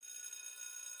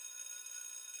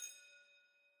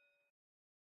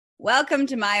Welcome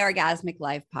to My Orgasmic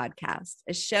Life podcast,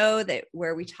 a show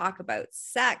where we talk about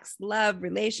sex, love,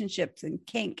 relationships, and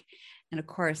kink. And of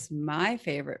course, my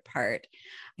favorite part,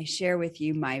 I share with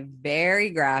you my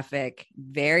very graphic,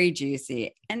 very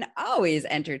juicy, and always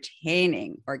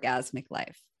entertaining orgasmic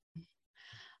life.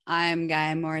 I'm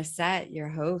Gaia Morissette, your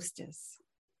hostess,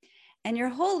 and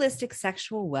your holistic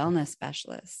sexual wellness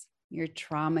specialist, your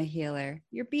trauma healer,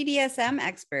 your BDSM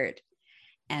expert,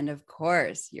 and of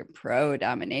course, your pro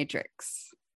dominatrix.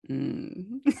 The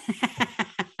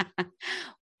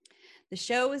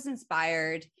show is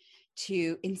inspired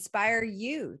to inspire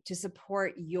you to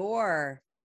support your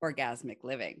orgasmic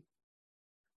living.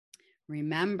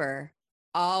 Remember,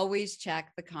 always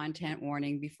check the content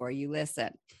warning before you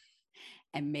listen,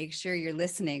 and make sure you're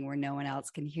listening where no one else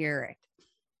can hear it,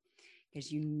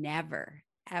 because you never,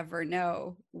 ever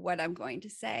know what I'm going to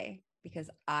say, because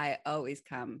I always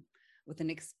come with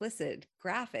an explicit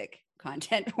graphic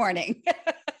content warning.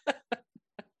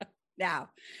 Now,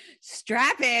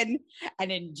 strap in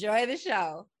and enjoy the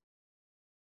show.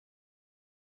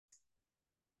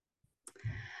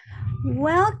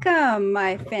 Welcome,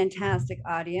 my fantastic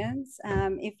audience.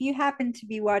 If you happen to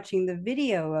be watching the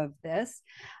video of this,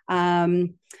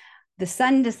 the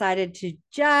sun decided to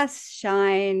just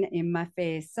shine in my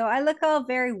face. So I look all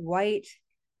very white,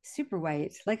 super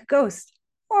white, like a ghost,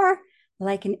 or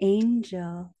like an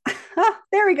angel. Oh,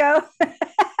 there we go.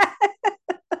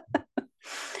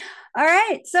 All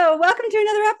right. So welcome to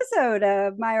another episode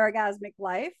of My Orgasmic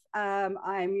Life.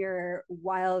 I'm your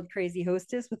wild, crazy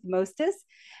hostess with the mostest,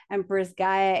 Empress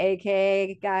Gaia,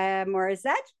 aka Gaia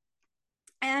Morissette.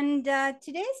 And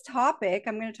today's topic,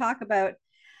 I'm going to talk about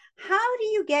how do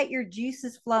you get your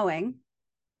juices flowing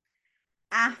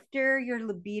after your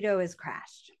libido is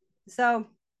crashed? So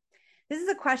this is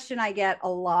a question I get a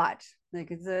lot. Like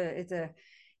it's a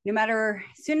no matter,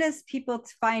 as soon as people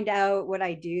find out what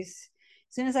I do, as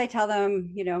soon as I tell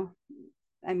them,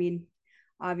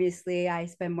 obviously I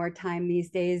spend more time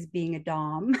these days being a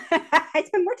dom. I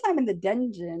spend more time in the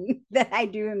dungeon than I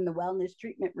do in the wellness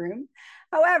treatment room.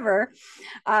 However,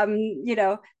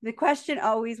 the question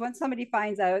always, once somebody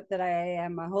finds out that I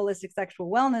am a holistic sexual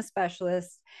wellness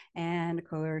specialist and of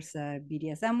course a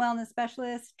BDSM wellness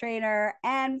specialist, trainer,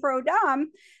 and pro dom,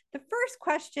 the first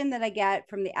question that I get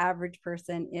from the average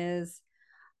person is,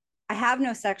 I have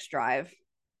no sex drive.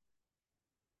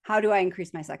 How do I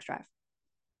increase my sex drive?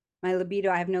 My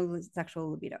libido, I have no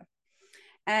sexual libido.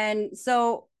 And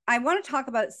so I want to talk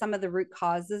about some of the root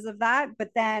causes of that, but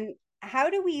then how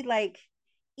do we,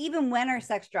 even when our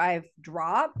sex drive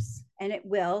drops, and it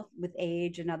will with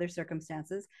age and other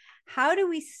circumstances, how do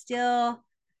we still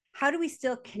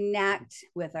connect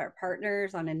with our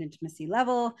partners on an intimacy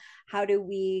level? How do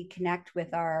we connect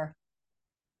with our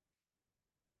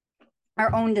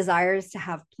own desires to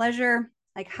have pleasure?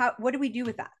 What do we do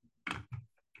with that?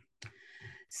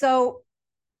 So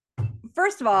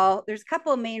first of all, there's a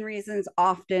couple of main reasons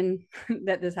often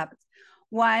that this happens.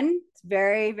 One, it's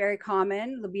very, very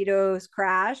common, libidos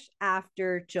crash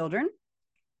after children.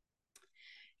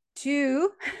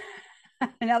 Two,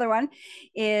 another one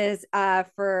is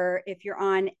for if you're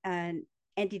on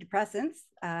antidepressants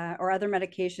or other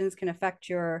medications can affect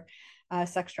your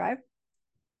sex drive.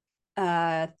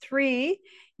 Three,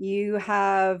 you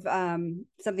have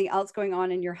something else going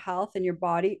on in your health and your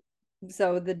body.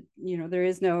 So there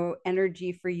is no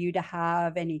energy for you to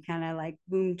have any kind of like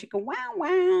boom chicka wow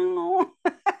wow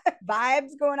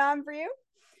vibes going on for you.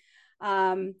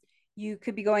 You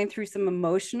could be going through some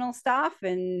emotional stuff,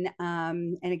 and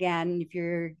again, if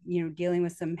you're dealing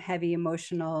with some heavy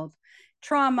emotional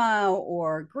trauma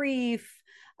or grief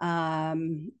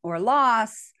or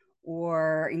loss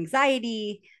or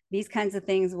anxiety, these kinds of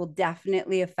things will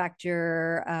definitely affect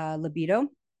your libido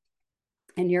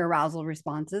and your arousal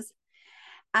responses.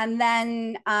 And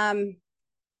then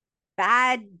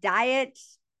bad diet,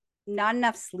 not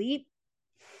enough sleep,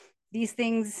 these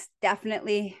things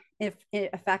definitely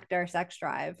affect our sex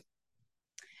drive.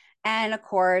 And of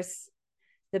course,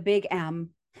 the big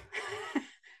M,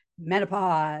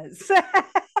 menopause,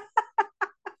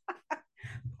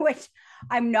 which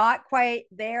I'm not quite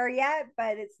there yet,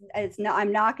 but it's not,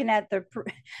 I'm knocking at the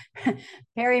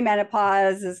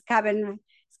perimenopause is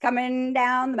coming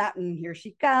down the mountain. Here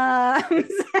she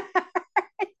comes.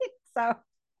 So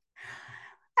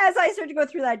as I start to go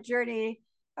through that journey,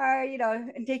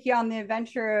 and take you on the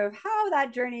adventure of how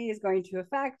that journey is going to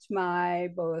affect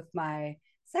both my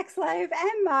sex life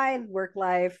and my work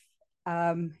life.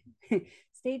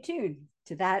 Stay tuned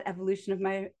to that evolution of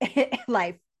my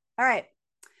life. All right.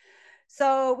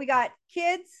 So we got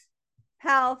kids,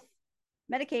 health,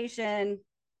 medication,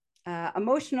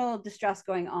 emotional distress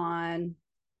going on,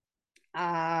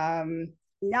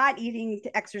 not eating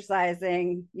to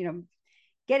exercising,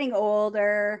 getting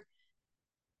older,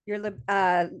 your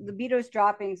libido is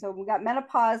dropping. So we got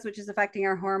menopause, which is affecting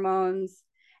our hormones.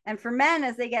 And for men,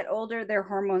 as they get older, their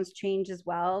hormones change as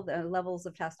well. The levels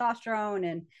of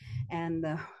testosterone and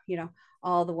the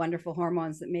all the wonderful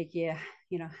hormones that make you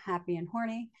happy and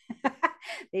horny,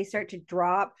 they start to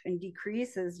drop and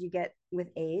decrease as you get with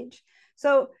age.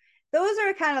 So those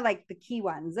are kind of like the key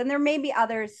ones. And there may be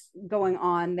others going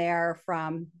on there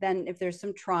from then if there's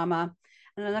some trauma.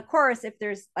 And then, of course, if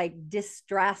there's like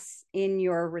distress in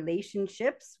your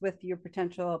relationships with your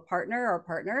potential partner or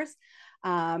partners,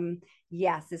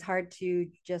 yes, it's hard to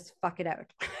just fuck it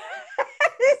out.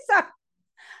 So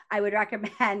I would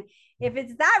recommend if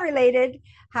it's that related,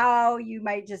 how you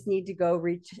might just need to go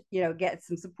reach, get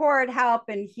some support, help,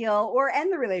 and heal or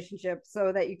end the relationship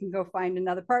so that you can go find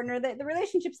another partner. That the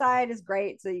relationship side is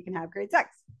great so you can have great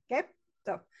sex. Okay.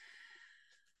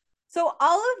 So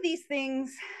all of these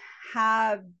things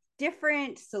have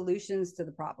different solutions to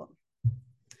the problem.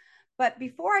 But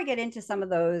before I get into some of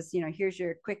those, here's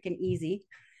your quick and easy.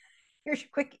 Here's your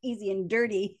quick, easy, and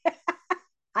dirty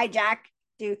hijack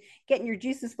to getting your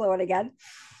juices flowing again.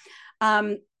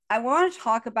 I want to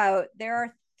talk about there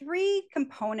are 3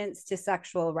 components to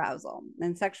sexual arousal,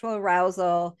 and sexual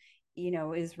arousal,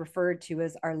 is referred to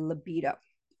as our libido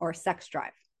or sex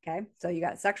drive. Okay, so you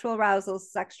got sexual arousal,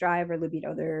 sex drive, or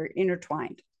libido. They're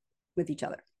intertwined with each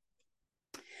other.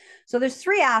 So there's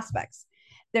 3 aspects.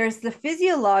 There's the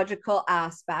physiological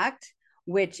aspect,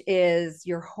 which is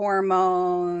your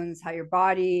hormones, how your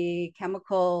body,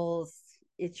 chemicals.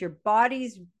 It's your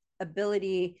body's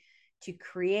ability to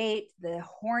create the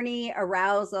horny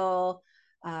arousal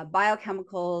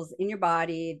biochemicals in your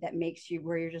body that makes you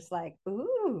where you're just like,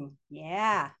 ooh,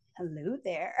 yeah, hello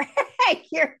there.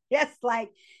 You're just like,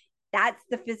 that's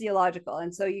the physiological.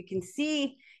 And so you can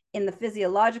see in the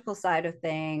physiological side of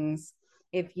things,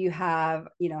 if you have,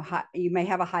 you may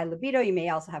have a high libido, you may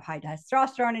also have high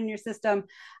testosterone in your system.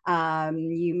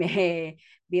 You may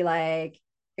be like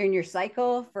in your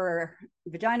cycle for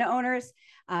vagina owners.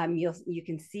 You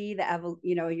can see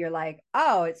you're like,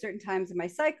 oh, at certain times in my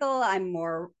cycle, I'm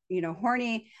more,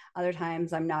 horny. Other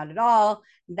times I'm not at all.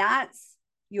 That's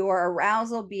your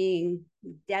arousal being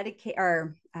dedicated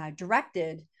or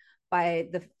directed by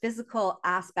the physical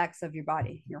aspects of your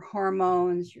body, your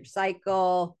hormones, your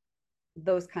cycle,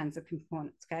 those kinds of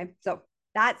components. Okay. So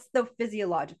that's the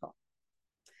physiological.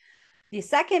 The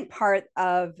second part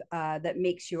of that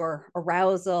makes your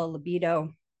arousal,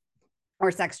 libido,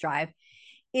 or sex drive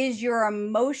is your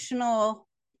emotional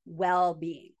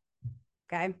well-being.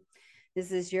 Okay.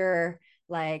 This is your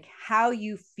like how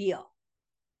you feel,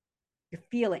 your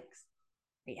feelings.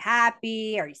 Are you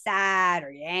happy? Are you sad?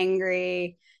 Are you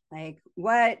angry? Like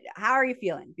how are you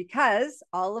feeling? Because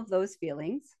all of those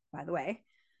feelings, by the way,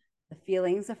 the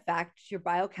feelings affect your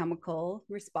biochemical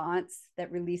response that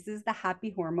releases the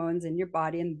happy hormones in your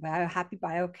body and happy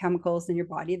biochemicals in your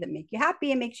body that make you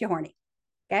happy and makes you horny.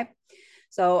 Okay.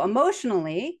 So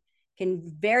emotionally can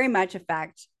very much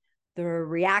affect the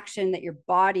reaction that your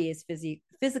body is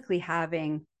physically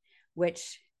having,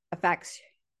 which affects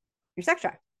your sex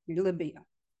drive, your libido.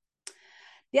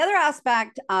 The other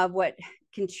aspect of what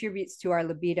contributes to our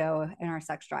libido and our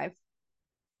sex drive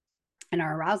and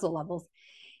our arousal levels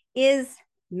is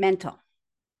mental.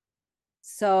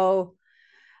 So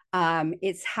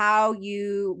it's how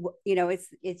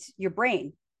it's your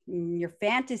brain, your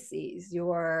fantasies,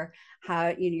 your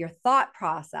thought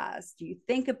process. Do you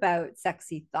think about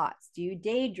sexy thoughts? Do you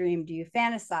daydream? Do you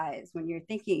fantasize when you're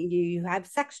thinking? Do you have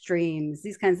sex dreams?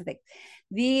 These kinds of things.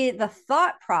 The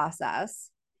thought process,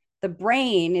 the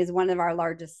brain is one of our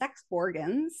largest sex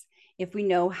organs if we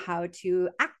know how to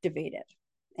activate it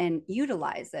and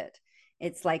utilize it.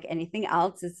 It's like anything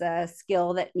else, it's a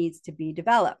skill that needs to be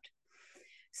developed.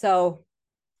 So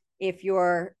if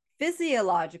you're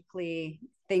physiologically,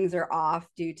 things are off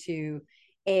due to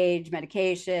age,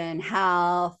 medication,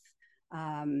 health,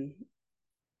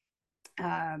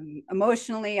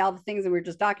 emotionally, all the things that we were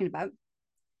just talking about,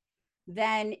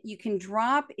 then you can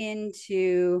drop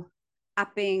into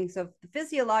upping. So the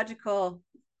physiological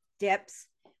dips,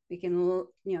 we can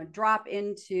drop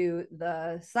into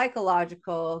the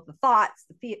psychological, the thoughts,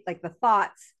 the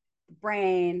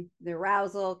brain, the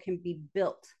arousal can be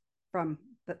built from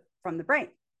the brain.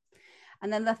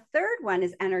 And then the third one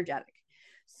is energetic.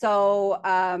 So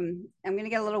I'm going to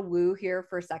get a little woo here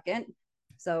for a second.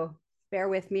 So bear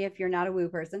with me if you're not a woo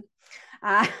person.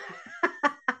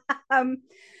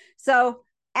 So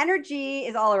energy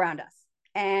is all around us.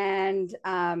 And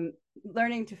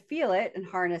learning to feel it and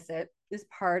harness it is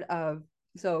part of,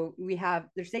 so we have,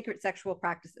 there's sacred sexual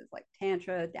practices like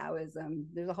Tantra, Taoism,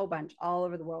 there's a whole bunch all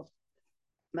over the world.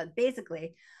 But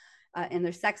basically, and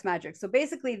there's sex magic. So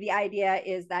basically, the idea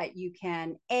is that you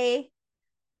can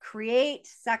create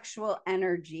sexual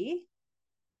energy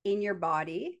in your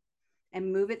body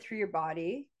and move it through your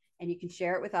body, and you can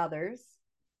share it with others.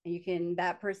 And you can,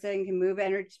 that person can move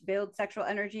energy, build sexual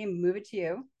energy and move it to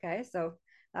you. Okay. So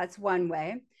that's one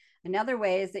way. Another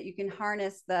way is that you can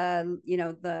harness the,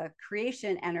 the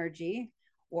creation energy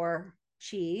or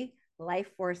chi,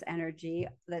 life force energy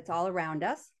that's all around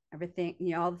us, everything,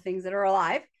 all the things that are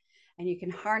alive. And you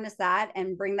can harness that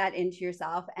and bring that into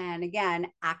yourself. And again,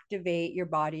 activate your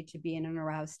body to be in an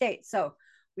aroused state. So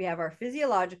we have our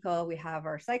physiological, we have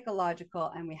our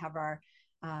psychological, and we have our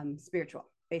spiritual,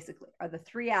 basically, are the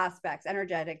three aspects,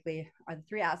 energetically, are the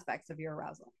three aspects of your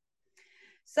arousal.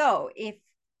 So if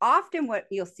often what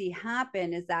you'll see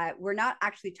happen is that we're not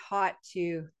actually taught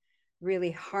to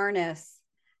really harness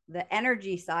the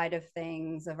energy side of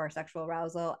things of our sexual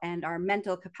arousal and our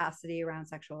mental capacity around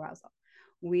sexual arousal.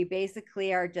 We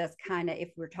basically are just kind of, if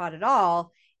we're taught at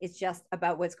all, it's just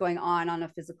about what's going on a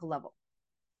physical level.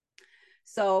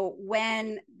 So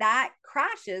when that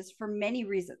crashes for many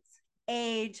reasons,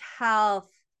 age, health,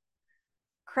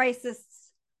 crisis,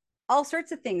 all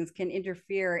sorts of things can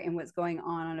interfere in what's going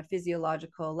on a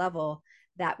physiological level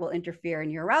that will interfere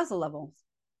in your arousal levels.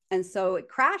 And so it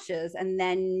crashes, and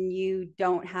then you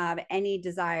don't have any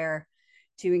desire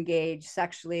to engage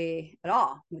sexually at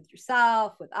all with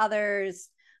yourself, with others,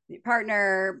 with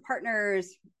your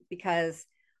partners, because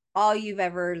all you've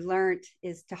ever learned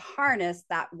is to harness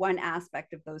that one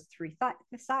aspect of those three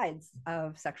sides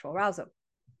of sexual arousal.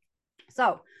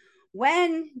 So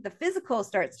when the physical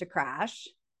starts to crash,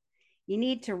 you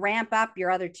need to ramp up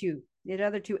your other two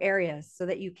areas so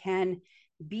that you can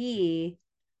be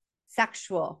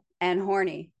sexual and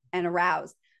horny and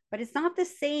aroused. But it's not the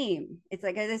same. It's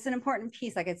like, it's an important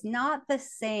piece. Like, it's not the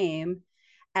same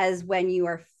as when you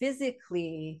are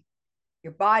physically,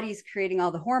 your body's creating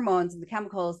all the hormones and the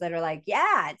chemicals that are like,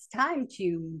 yeah, it's time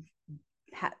to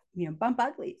bump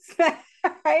uglies,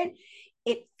 right?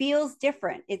 It feels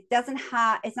different. It doesn't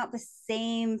have, it's not the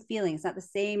same feeling. It's not the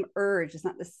same urge. It's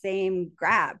not the same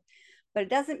grab, but it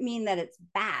doesn't mean that it's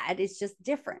bad. It's just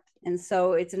different. And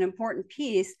so it's an important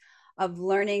piece of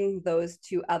learning those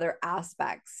two other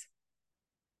aspects.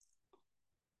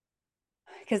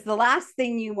 Because the last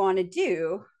thing you want to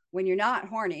do when you're not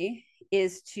horny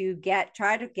is to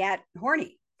try to get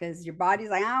horny, because your body's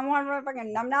like, I don't want to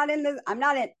fucking, I'm not in this, I'm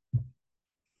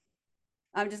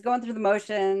just going through the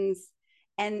motions.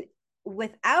 And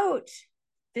without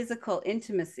physical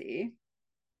intimacy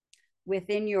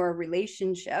within your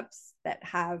relationships that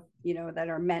have, that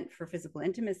are meant for physical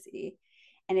intimacy,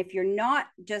 and if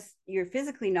you're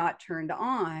physically not turned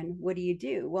on, what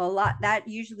do? Well, that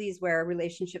usually is where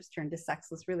relationships turn to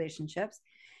sexless relationships.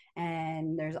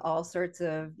 And there's all sorts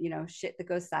of, shit that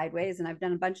goes sideways. And I've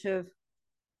done a bunch of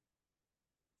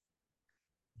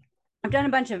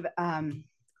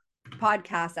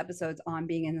podcast episodes on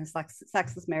being in the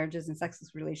sexless marriages and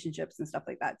sexless relationships and stuff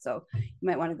like that. So you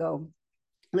might want to go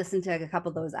listen to a couple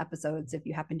of those episodes if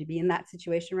you happen to be in that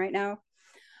situation right now.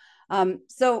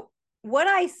 So what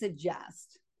I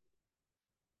suggest,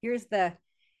 here's the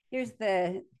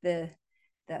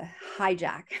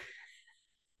hijack.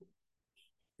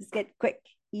 Let's get quick,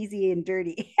 easy, and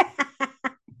dirty.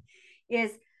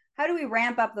 Is how do we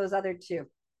ramp up those other two?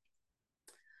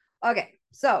 Okay,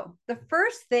 so the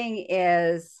first thing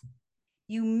is,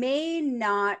 you may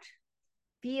not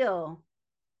feel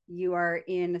you are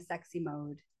in a sexy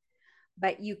mode,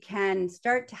 but you can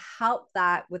start to help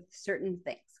that with certain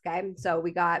things. Okay, so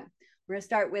we're gonna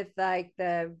start with like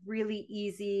the really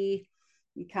easy,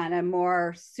 kind of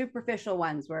more superficial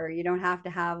ones where you don't have to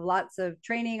have lots of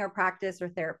training or practice or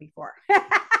therapy for.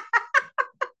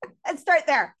 Let's start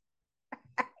there.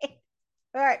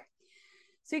 All right.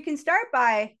 So you can start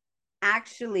by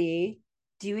actually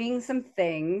doing some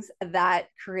things that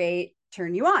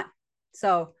turn you on.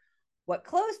 So what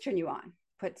clothes turn you on?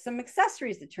 Put some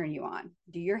accessories that turn you on.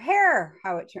 Do your hair,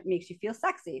 how it makes you feel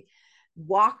sexy.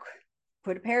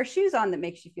 Put a pair of shoes on that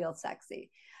makes you feel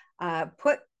sexy.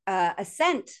 Put a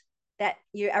scent that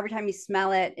every time you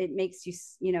smell it, it makes you,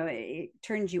 it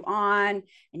turns you on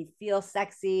and you feel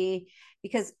sexy.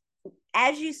 Because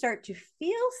as you start to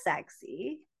feel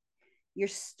sexy, you're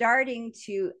starting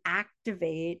to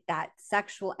activate that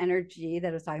sexual energy that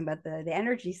I was talking about, the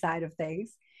energy side of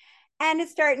things. And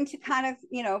it's starting to kind of,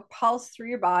 pulse through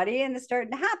your body, and it's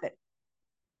starting to happen.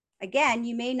 again,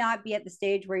 you may not be at the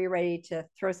stage where you're ready to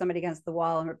throw somebody against the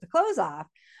wall and rip the clothes off,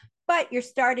 but you're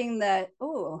starting the,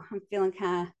 oh, I'm feeling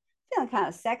kind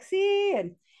of sexy,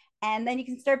 and then you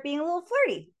can start being a little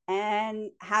flirty, and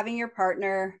having your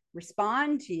partner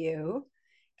respond to you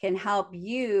can help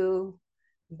you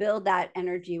build that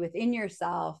energy within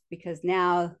yourself, because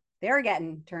now they're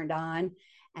getting turned on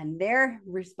and they're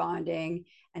responding,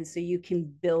 and so you can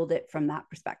build it from that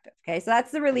perspective. Okay, so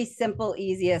that's the really simple,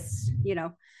 easiest,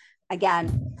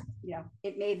 again,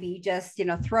 it may be just,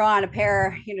 throw on a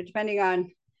pair, depending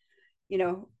on,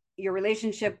 your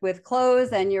relationship with clothes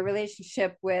and your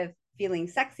relationship with feeling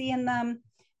sexy in them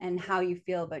and how you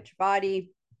feel about your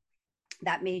body.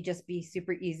 That may just be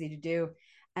super easy to do.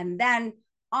 And then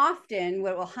often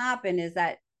what will happen is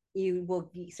that you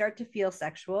will start to feel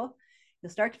sexual.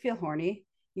 You'll start to feel horny.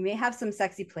 You may have some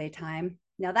sexy playtime.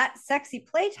 Now, that sexy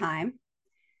playtime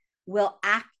will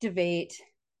activate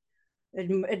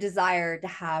a desire to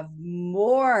have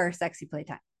more sexy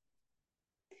playtime.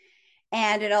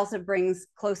 And it also brings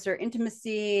closer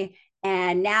intimacy.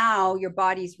 And now your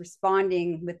body's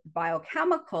responding with the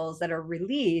biochemicals that are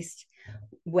released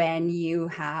when you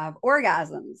have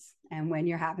orgasms and when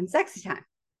you're having sexy time.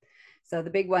 So the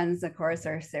big ones, of course,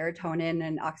 are serotonin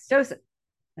and oxytocin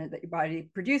that your body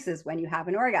produces when you have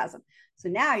an orgasm. So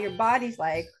now your body's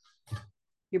like,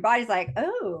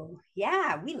 oh,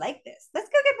 yeah, we like this. Let's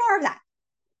go get more of that.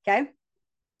 Okay.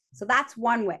 So that's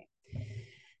one way.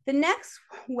 The next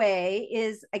way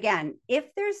is, again, if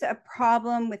there's a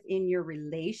problem within your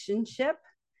relationship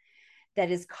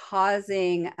that is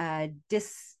causing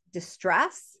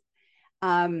distress,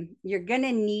 you're going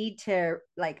to need to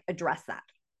address that.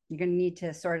 You're going to need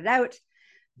to sort it out.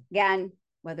 Again,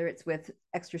 whether it's with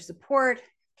extra support,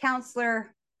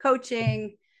 counselor,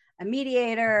 coaching, a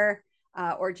mediator,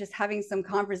 or just having some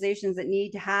conversations that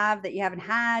need to have that you haven't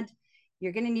had,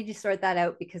 you're going to need to sort that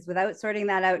out, because without sorting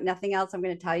that out, nothing else I'm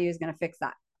going to tell you is going to fix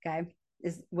that. Okay.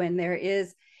 Is when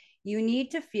you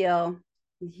need to feel,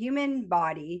 the human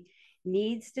body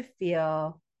needs to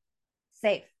feel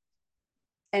safe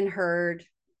and heard.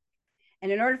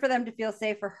 And in order for them to feel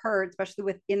safe or heard, especially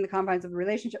within the confines of a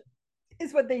relationship,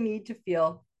 is what they need to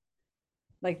feel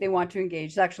like they want to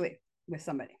engage sexually with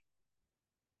somebody.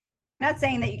 I'm not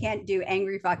saying that you can't do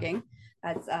angry fucking.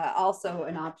 That's also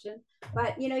an option.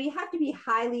 But, you have to be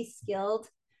highly skilled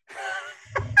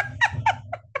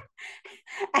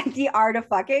at the art of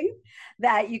fucking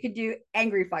that you could do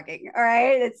angry fucking. All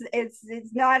right.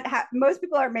 It's not most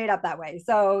people are made up that way.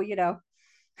 So, you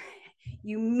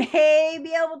may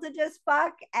be able to just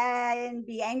fuck and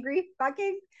be angry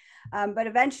fucking. But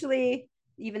eventually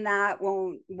even that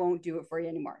won't do it for you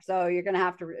anymore. So you're going to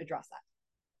have to address that.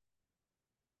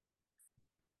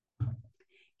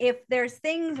 If there's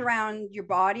things around your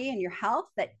body and your health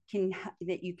that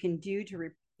you can do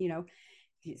to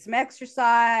get some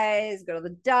exercise, go to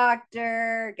the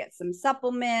doctor, get some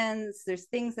supplements. There's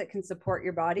things that can support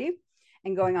your body,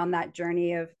 and going on that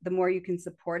journey of the more you can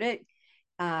support it,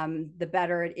 the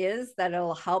better it is. That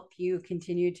it'll help you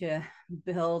continue to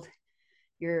build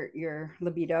your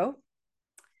libido.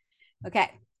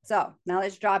 Okay, so now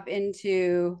let's drop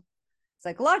into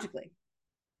psychologically.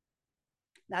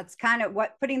 That's kind of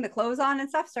what putting the clothes on and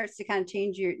stuff starts to kind of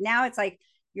change now it's like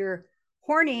you're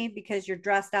horny because you're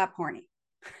dressed up horny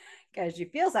because you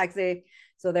feel sexy.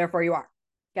 So therefore you are.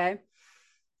 Okay.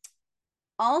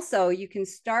 Also, you can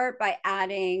start by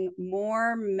adding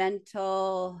more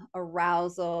mental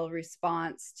arousal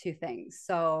response to things.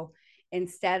 So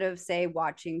instead of, say,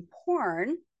 watching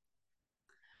porn,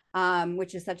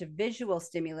 which is such a visual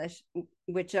stimulus,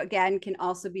 which again can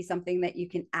also be something that you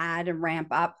can add and ramp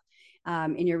up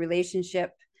in your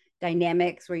relationship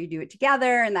dynamics where you do it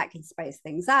together, and that can spice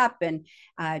things up, and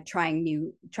trying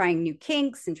new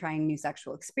kinks and trying new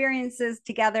sexual experiences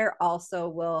together also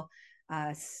will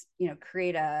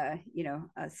create a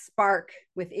spark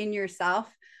within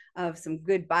yourself of some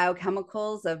good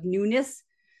biochemicals of newness.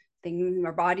 Things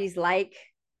our bodies like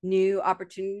new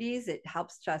opportunities. It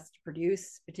helps us to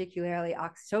produce particularly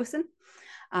oxytocin.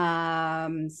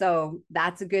 So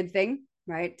that's a good thing,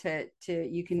 right? To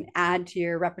you can add to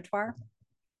your repertoire.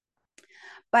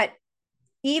 But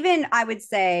even I would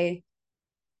say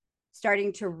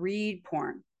starting to read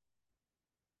porn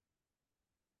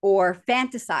or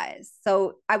fantasize.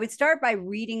 So I would start by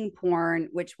reading porn,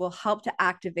 which will help to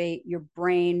activate your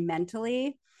brain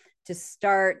mentally to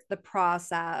start the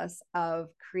process of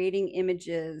creating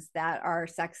images that are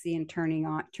sexy and turning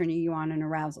you on in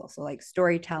arousal. So like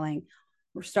storytelling,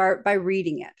 or start by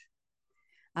reading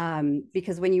it.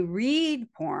 Because when you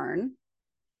read porn,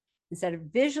 instead of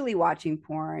visually watching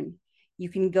porn, You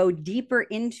can go deeper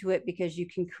into it because you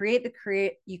can create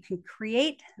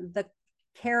the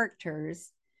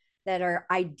characters that are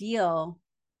ideal,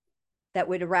 that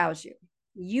would arouse you.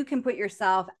 You can put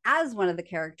yourself as one of the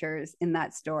characters in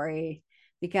that story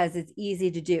because it's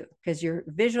easy to do, because you're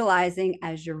visualizing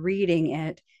as you're reading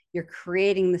it, you're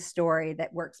creating the story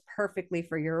that works perfectly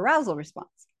for your arousal response.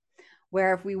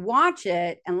 Where if we watch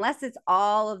it, unless it's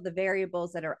all of the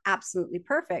variables that are absolutely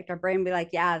perfect, our brain will be like,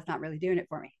 yeah, it's not really doing it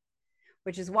for me.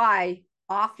 Which is why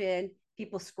often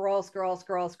people scroll through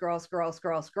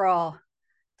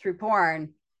porn,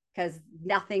 because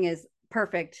nothing is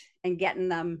perfect and getting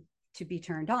them to be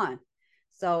turned on.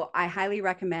 So I highly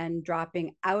recommend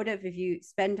dropping out of, if you've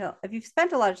spent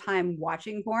a lot of time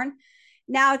watching porn,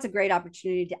 now it's a great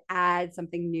opportunity to add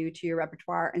something new to your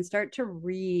repertoire and start to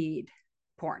read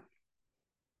porn.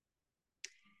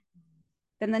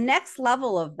 Then the next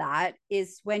level of that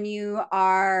is when you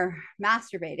are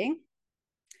masturbating.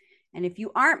 And if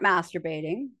you aren't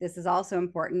masturbating, this is also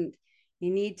important. You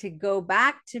need to go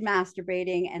back to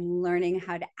masturbating and learning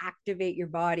how to activate your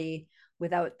body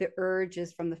without the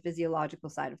urges from the physiological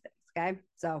side of things. Okay.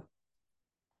 So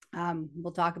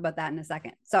we'll talk about that in a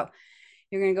second. So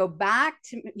you're going to go back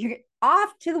to, you're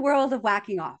off to the world of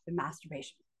whacking off and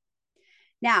masturbation.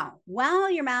 Now, while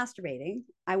you're masturbating,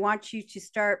 I want you to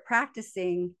start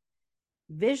practicing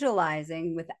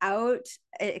visualizing without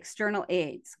external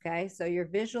aids. Okay. So you're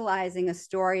visualizing a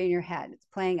story in your head. It's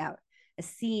playing out a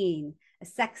scene, a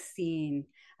sex scene,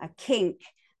 a kink,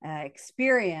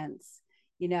 experience.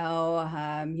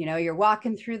 You're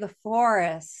walking through the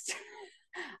forest.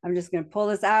 I'm just going to pull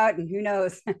this out and who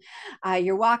knows.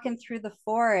 You're walking through the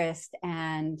forest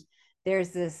and there's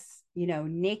this,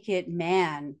 naked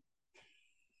man.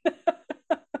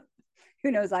 Who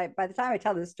knows? By the time I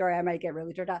tell this story, I might get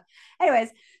really turned on. Anyways,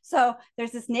 so there's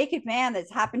this naked man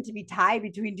that's happened to be tied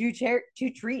between two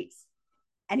trees,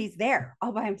 and he's there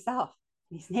all by himself.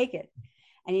 And he's naked,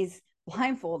 and he's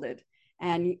blindfolded,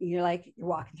 and you're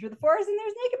walking through the forest, and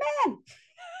there's a naked man.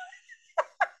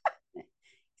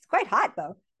 He's quite hot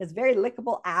though. Has very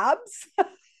lickable abs,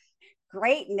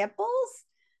 great nipples,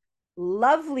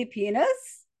 lovely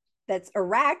penis that's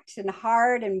erect and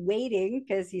hard and waiting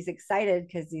because he's excited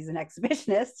because he's an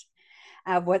exhibitionist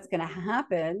of what's going to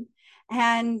happen.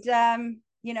 And,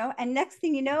 and next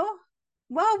thing you know,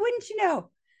 well, wouldn't you know,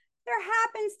 there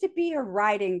happens to be a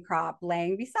riding crop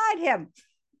laying beside him.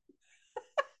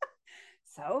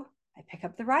 So I pick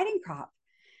up the riding crop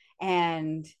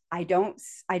and I don't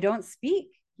speak.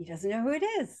 He doesn't know who it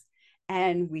is.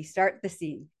 And we start the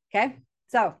scene. Okay.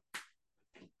 So,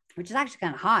 which is actually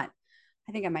kind of hot.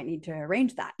 I think I might need to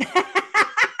arrange that.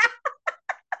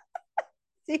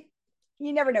 See,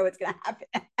 you never know what's going to happen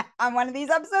on one of these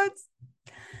episodes.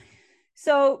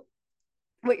 So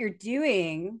what you're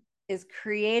doing is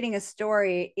creating a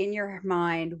story in your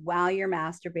mind while you're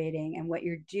masturbating. And what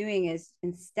you're doing is,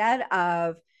 instead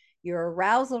of your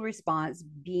arousal response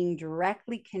being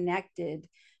directly connected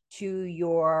to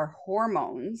your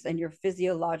hormones and your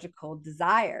physiological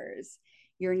desires,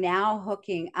 you're now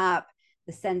hooking up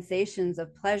the sensations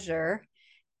of pleasure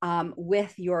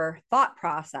with your thought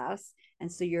process.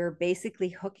 And so you're basically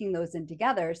hooking those in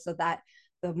together so that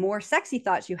the more sexy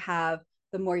thoughts you have,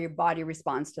 the more your body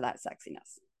responds to that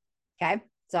sexiness. Okay.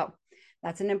 So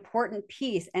that's an important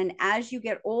piece. And as you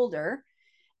get older,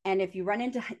 and if you run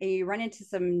into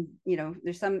some,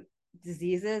 there's some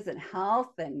diseases and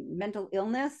health and mental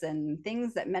illness and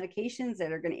things, that medications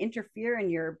that are going to interfere in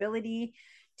your ability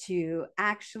to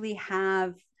actually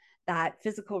have that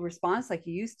physical response like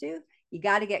you used to, you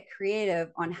got to get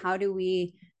creative on how do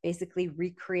we basically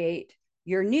recreate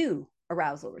your new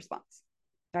arousal response.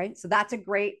 Right. So that's a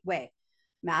great way.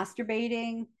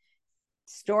 Masturbating,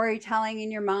 storytelling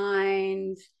in your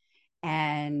mind,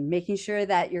 and making sure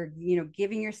that you're,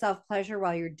 giving yourself pleasure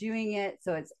while you're doing it.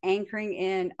 So it's anchoring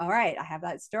in, all right, I have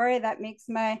that story that makes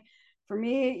for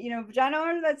me, vagina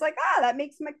owner, that's like, that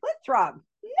makes my clit throb.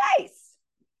 Nice.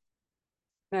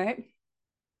 All right.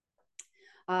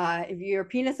 If you're a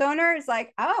penis owner, it's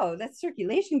like, oh, that's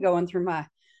circulation going through my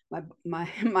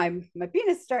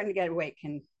penis, starting to get awake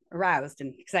and aroused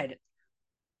and excited.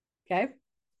 Okay.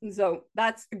 And so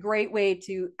that's a great way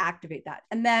to activate that.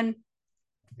 And then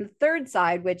the third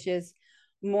side, which is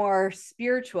more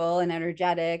spiritual and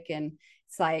energetic, and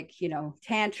it's like,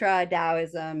 Tantra,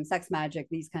 Taoism, sex magic,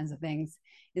 these kinds of things,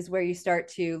 is where you start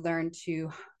to learn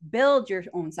to build your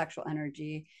own sexual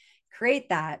energy, create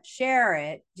that, share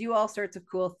it, do all sorts of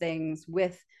cool things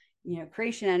with,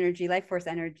 creation energy, life force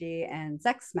energy, and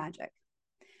sex magic.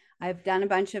 I've done a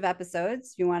bunch of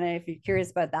episodes. If you're curious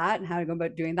about that and how to go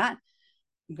about doing that,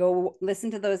 go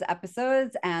listen to those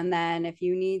episodes. And then if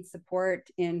you need support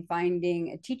in finding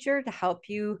a teacher to help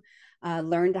you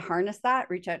learn to harness that,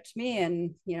 reach out to me,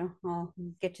 and I'll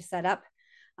get you set up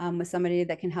with somebody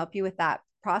that can help you with that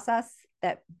process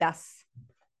that best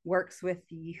works with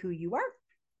who you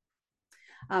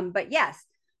are. But yes,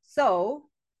 so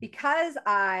because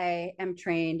I am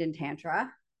trained in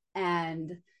Tantra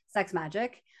and sex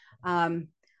magic,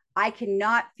 I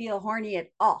cannot feel horny at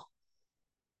all.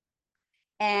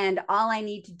 And all I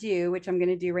need to do, which I'm going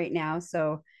to do right now,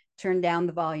 so turn down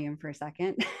the volume for a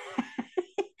second,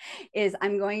 is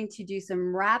I'm going to do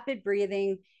some rapid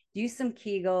breathing, do some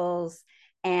Kegels,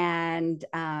 and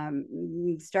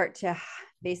start to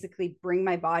basically bring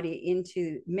my body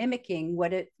into mimicking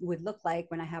what it would look like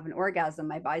when I have an orgasm.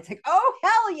 My body's like, oh,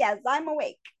 hell yes, I'm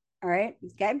awake. All right.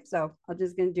 Okay. So I'm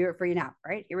just going to do it for you now.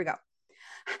 All right. Here we go.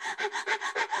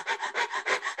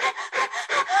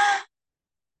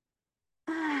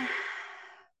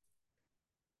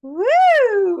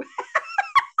 Woo!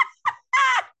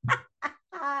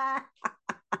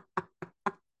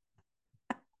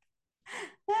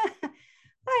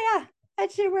 Oh yeah,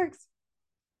 that shit works.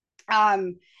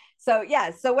 So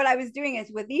yeah, so what I was doing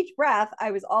is with each breath,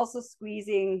 I was also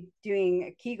doing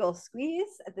a Kegel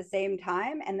squeeze at the same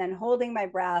time, and then holding my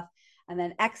breath, and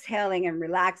then exhaling and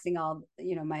relaxing all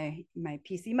my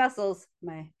PC muscles,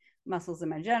 my muscles in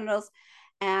my genitals,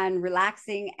 and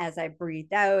relaxing as I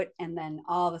breathed out, and then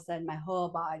all of a sudden my whole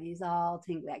body's all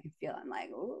tingly. I can feel it. I'm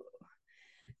like, oh,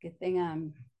 good thing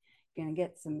I'm gonna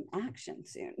get some action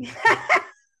soon.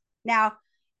 Now,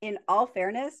 in all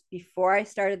fairness, before I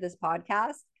started this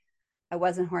podcast, I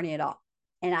wasn't horny at all.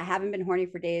 And I haven't been horny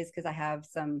for days because I have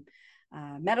some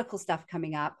medical stuff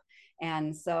coming up.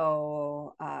 And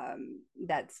so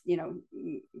that's,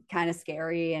 kind of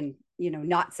scary and,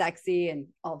 not sexy and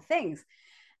all the things.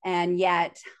 And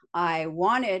yet I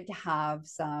wanted to have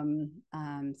some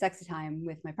sexy time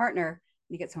with my partner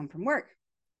when he gets home from work.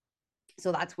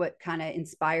 So that's what kind of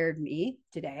inspired me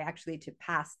today, actually, to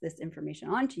pass this information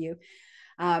on to you.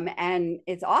 And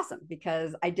it's awesome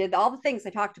because I did all the things I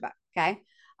talked about. Okay.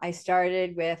 I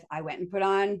went and put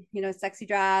on, a sexy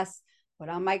dress, put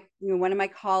on my, one of my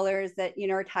collars that,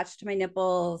 are attached to my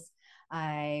nipples.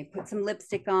 I put some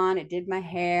lipstick on, I did my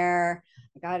hair.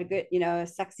 I got a good,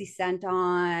 sexy scent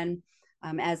on.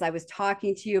 As I was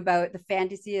talking to you about the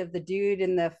fantasy of the dude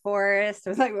in the forest, I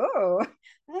was like, oh,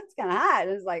 that's kind of hot.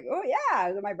 It was like, oh, yeah.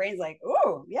 And my brain's like,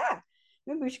 oh, yeah.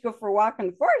 Maybe we should go for a walk in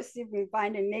the forest, see if we can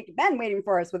find any naked men waiting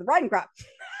for us with a riding crop.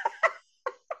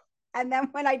 And then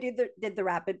when I did the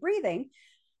rapid breathing,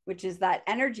 which is that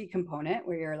energy component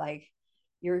where you're like,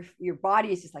 your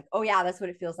body is just like, oh yeah, that's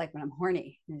what it feels like when I'm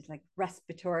horny. And it's like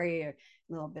respiratory, or a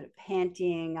little bit of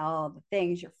panting, all the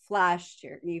things. You're flushed,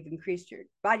 you've increased your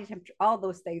body temperature, all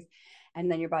those things,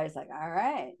 and then your body's like, all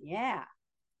right, yeah,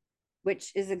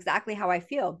 which is exactly how I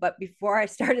feel. But before I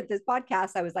started this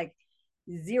podcast, I was like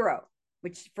 0,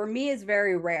 which for me is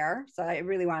very rare. So I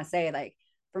really want to say, like,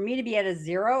 for me to be at a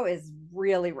 0 is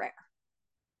really rare.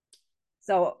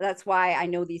 So that's why I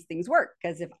know these things work,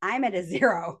 because if I'm at a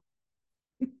 0,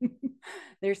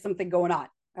 there's something going on.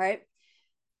 All right.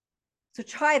 So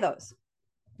try those.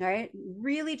 All right.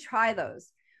 Really try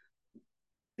those.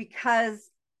 Because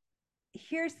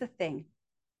here's the thing,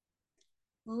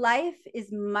 life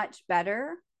is much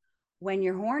better when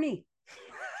you're horny.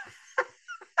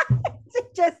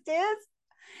 It just is.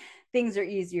 Things are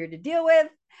easier to deal with.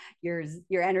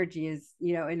 Your energy is,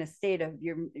 in a state of,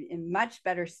 you're in much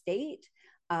better state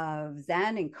of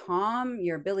zen and calm.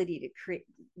 Your ability to create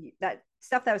that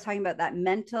stuff that I was talking about, that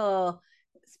mental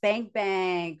spank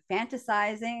bang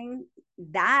fantasizing,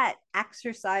 that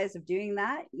exercise of doing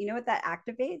that, you know what that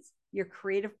activates? Your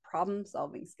creative problem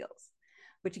solving skills,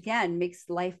 which again makes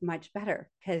life much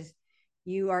better because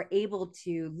you are able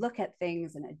to look at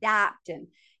things and adapt and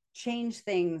change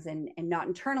things and not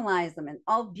internalize them. And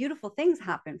all beautiful things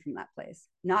happen from that place.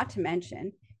 Not to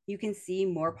mention, you can see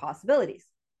more possibilities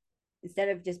instead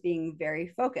of just being very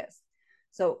focused.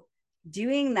 So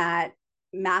doing that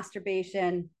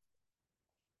masturbation,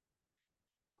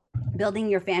 building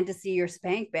your fantasy, your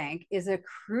spank bank is a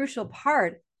crucial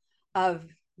part of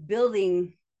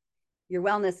building your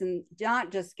wellness, and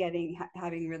not just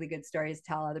having really good stories to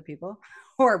tell other people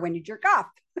or when you jerk off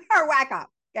or whack off.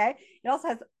 Okay. It also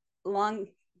has long,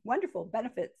 wonderful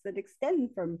benefits that extend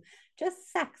from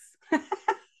just sex.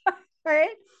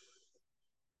 Right.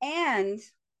 And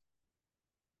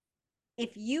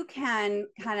if you can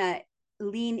kind of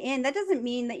lean in, that doesn't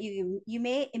mean that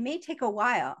it may take a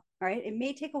while, right? It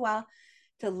may take a while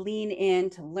to lean in,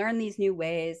 to learn these new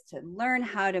ways, to learn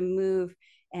how to move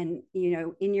and,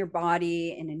 in your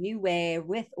body in a new way,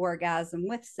 with orgasm,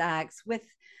 with sex, with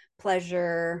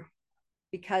pleasure,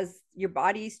 because your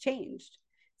body's changed.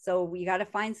 So we got to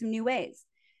find some new ways,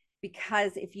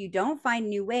 because if you don't find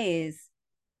new ways,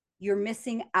 you're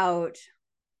missing out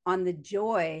on the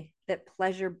joy that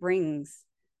pleasure brings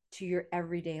to your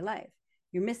everyday life.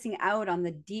 You're missing out on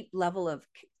the deep level of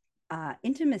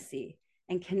intimacy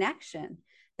and connection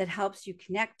that helps you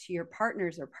connect to your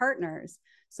partners or partners,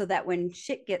 so that when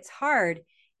shit gets hard,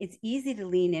 it's easy to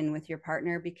lean in with your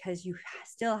partner, because you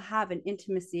still have an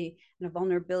intimacy and a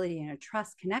vulnerability and a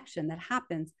trust connection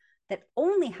that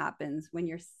only happens when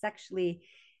you're sexually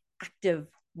active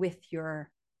with your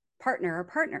partner or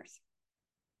partners.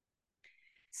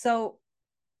 So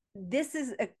this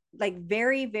is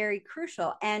very, very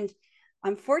crucial. And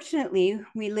unfortunately,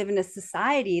 we live in a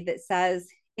society that says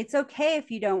it's okay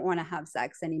if you don't want to have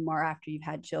sex anymore after you've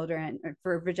had children, or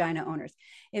for vagina owners,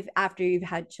 if after you've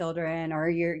had children, or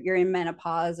you're in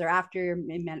menopause, or after you're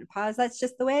in menopause, that's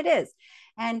just the way it is.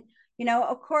 And,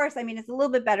 of course, I mean, it's a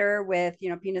little bit better with,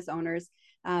 penis owners,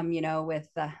 with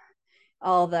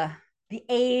all the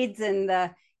AIDS and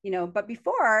the, but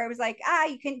before it was like,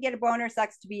 you couldn't get a boner,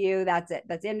 sucks to be you. That's it.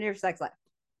 That's the end of your sex life.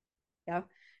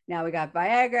 Now we got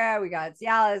Viagra, we got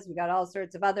Cialis, we got all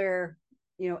sorts of other,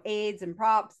 aids and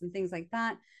props and things like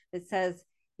that says,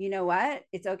 you know what,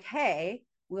 it's okay.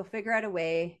 We'll figure out a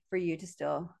way for you to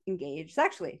still engage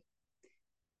sexually.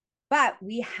 But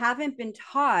we haven't been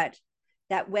taught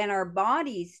that when our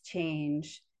bodies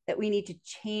change, that we need to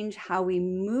change how we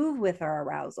move with our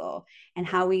arousal, and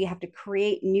how we have to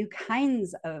create new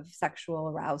kinds of sexual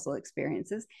arousal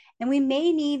experiences. And we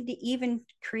may need to even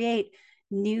create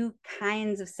new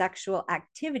kinds of sexual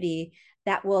activity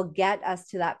that will get us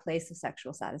to that place of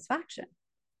sexual satisfaction.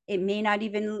 It may not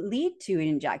even lead to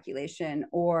an ejaculation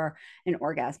or an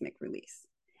orgasmic release.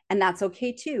 And that's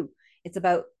okay too. It's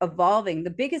about evolving.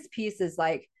 The biggest piece is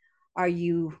like, are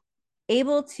you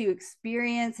able to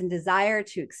experience and desire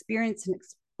to experience and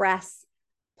express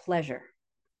pleasure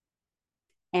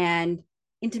and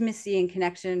intimacy and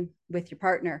connection with your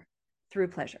partner through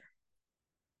pleasure,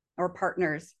 or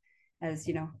partners? As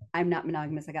you know, I'm not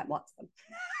monogamous. I got lots of them.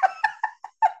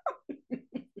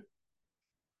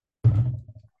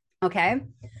 Okay.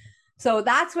 So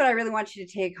that's what I really want you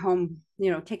to take home,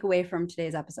 take away from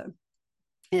today's episode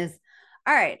is,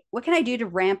 all right, what can I do to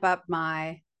ramp up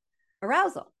my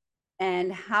arousal?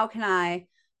 And how can I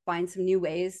find some new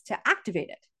ways to activate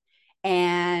it?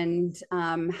 And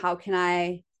how can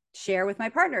I share with my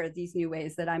partner these new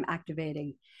ways that I'm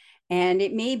activating? And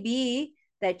it may be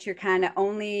that you're kind of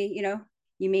only,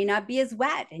 you may not be as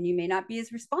wet, and you may not be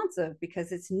as responsive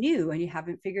because it's new and you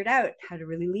haven't figured out how to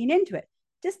really lean into it.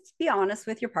 Just be honest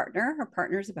with your partner or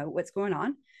partners about what's going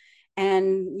on.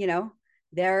 And,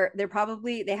 they're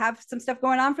probably, they have some stuff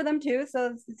going on for them too.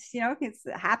 So it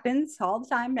happens all the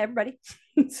time, everybody.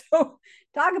 So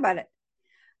talk about it,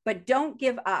 but don't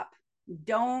give up.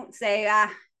 Don't say,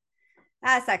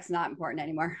 sex is not important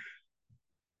anymore.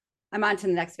 I'm on to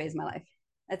the next phase of my life.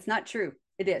 That's not true.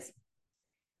 It is.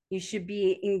 You should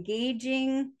be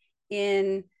engaging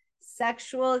in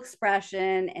sexual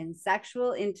expression and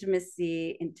sexual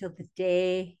intimacy until the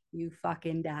day you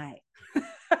fucking die.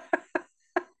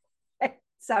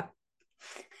 So,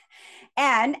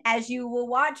 and as you will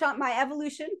watch on my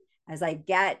evolution, as I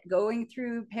get going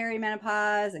through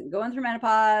perimenopause and going through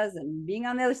menopause and being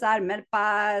on the other side of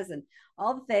menopause and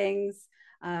all the things,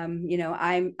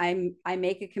 I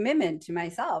make a commitment to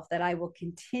myself that I will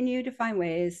continue to find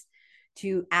ways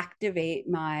to activate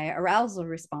my arousal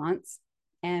response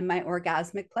and my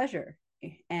orgasmic pleasure.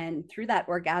 And through that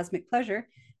orgasmic pleasure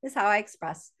is how I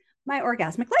express my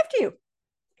orgasmic life to you.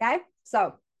 Okay.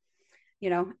 So,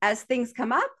 as things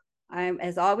come up,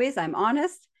 as always, I'm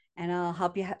honest, and I'll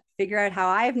help you figure out how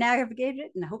I've navigated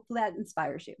it, and hopefully that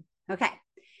inspires you. Okay.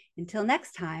 Until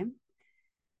next time,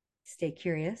 stay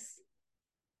curious.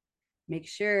 Make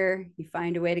sure you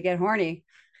find a way to get horny.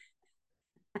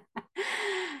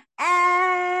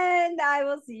 And I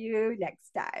will see you next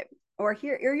time, or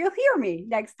you'll hear me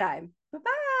next time.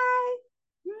 Bye-bye.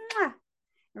 And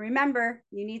remember,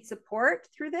 you need support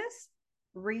through this,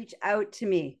 reach out to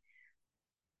me.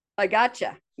 I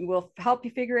gotcha. We'll help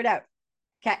you figure it out.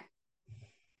 Okay.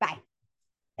 Bye.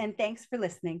 And thanks for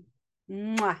listening.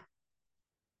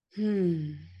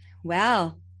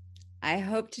 Well, I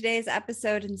hope today's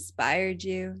episode inspired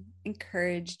you,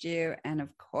 encouraged you, and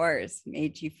of course,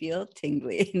 made you feel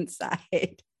tingly inside.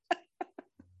 I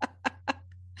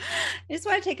just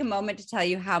want to take a moment to tell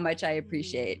you how much I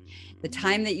appreciate the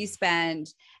time that you spend,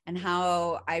 and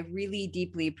how I really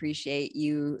deeply appreciate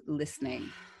you listening.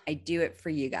 I do it for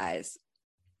you guys.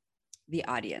 the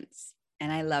audience.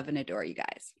 And I love and adore you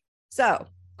guys. So,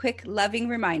 quick loving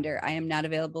reminder, I am not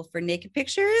available for naked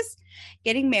pictures,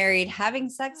 getting married, having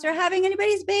sex, or having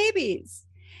anybody's babies.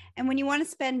 And when you want to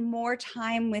spend more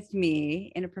time with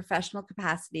me in a professional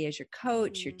capacity as your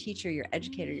coach, your teacher, your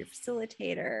educator, your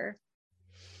facilitator,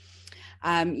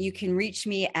 you can reach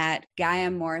me at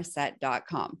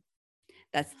GaiaMorissette.com.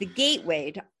 That's the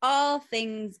gateway to all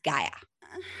things Gaia.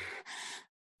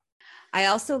 I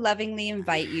also lovingly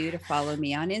invite you to follow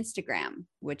me on Instagram,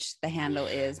 which the handle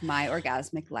is My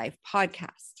Orgasmic Life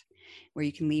Podcast, where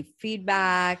you can leave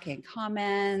feedback and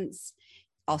comments.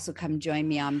 Also come join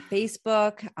me on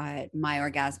Facebook at My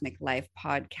Orgasmic Life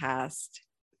Podcast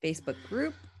Facebook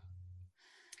group.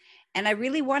 And I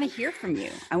really want to hear from you.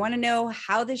 I want to know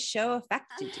how this show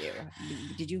affected you.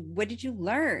 What did you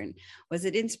learn? Was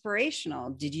it inspirational?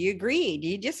 Did you agree? Do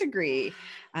you disagree?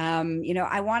 I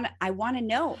want to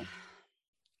know,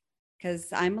 because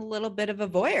I'm a little bit of a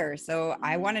voyeur. So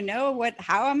I want to know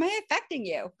how am I affecting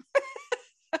you?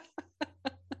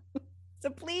 So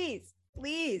please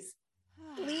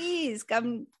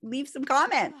come leave some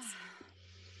comments.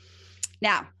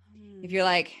 Now, if you're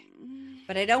like,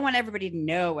 but I don't want everybody to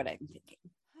know what I'm thinking,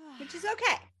 which is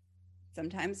okay.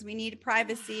 Sometimes we need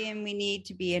privacy and we need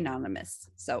to be anonymous.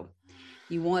 So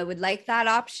you would like that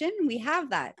option? We have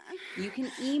that. You can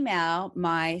email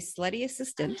my slutty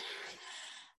assistant,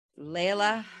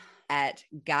 Layla, at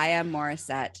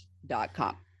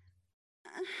GaiaMorissette.com.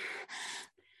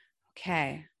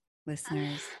 Okay,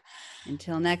 listeners,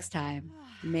 until next time,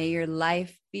 may your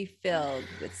life be filled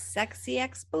with sexy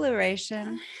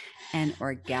exploration and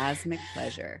orgasmic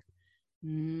pleasure.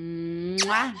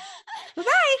 Mwah.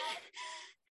 Bye-bye.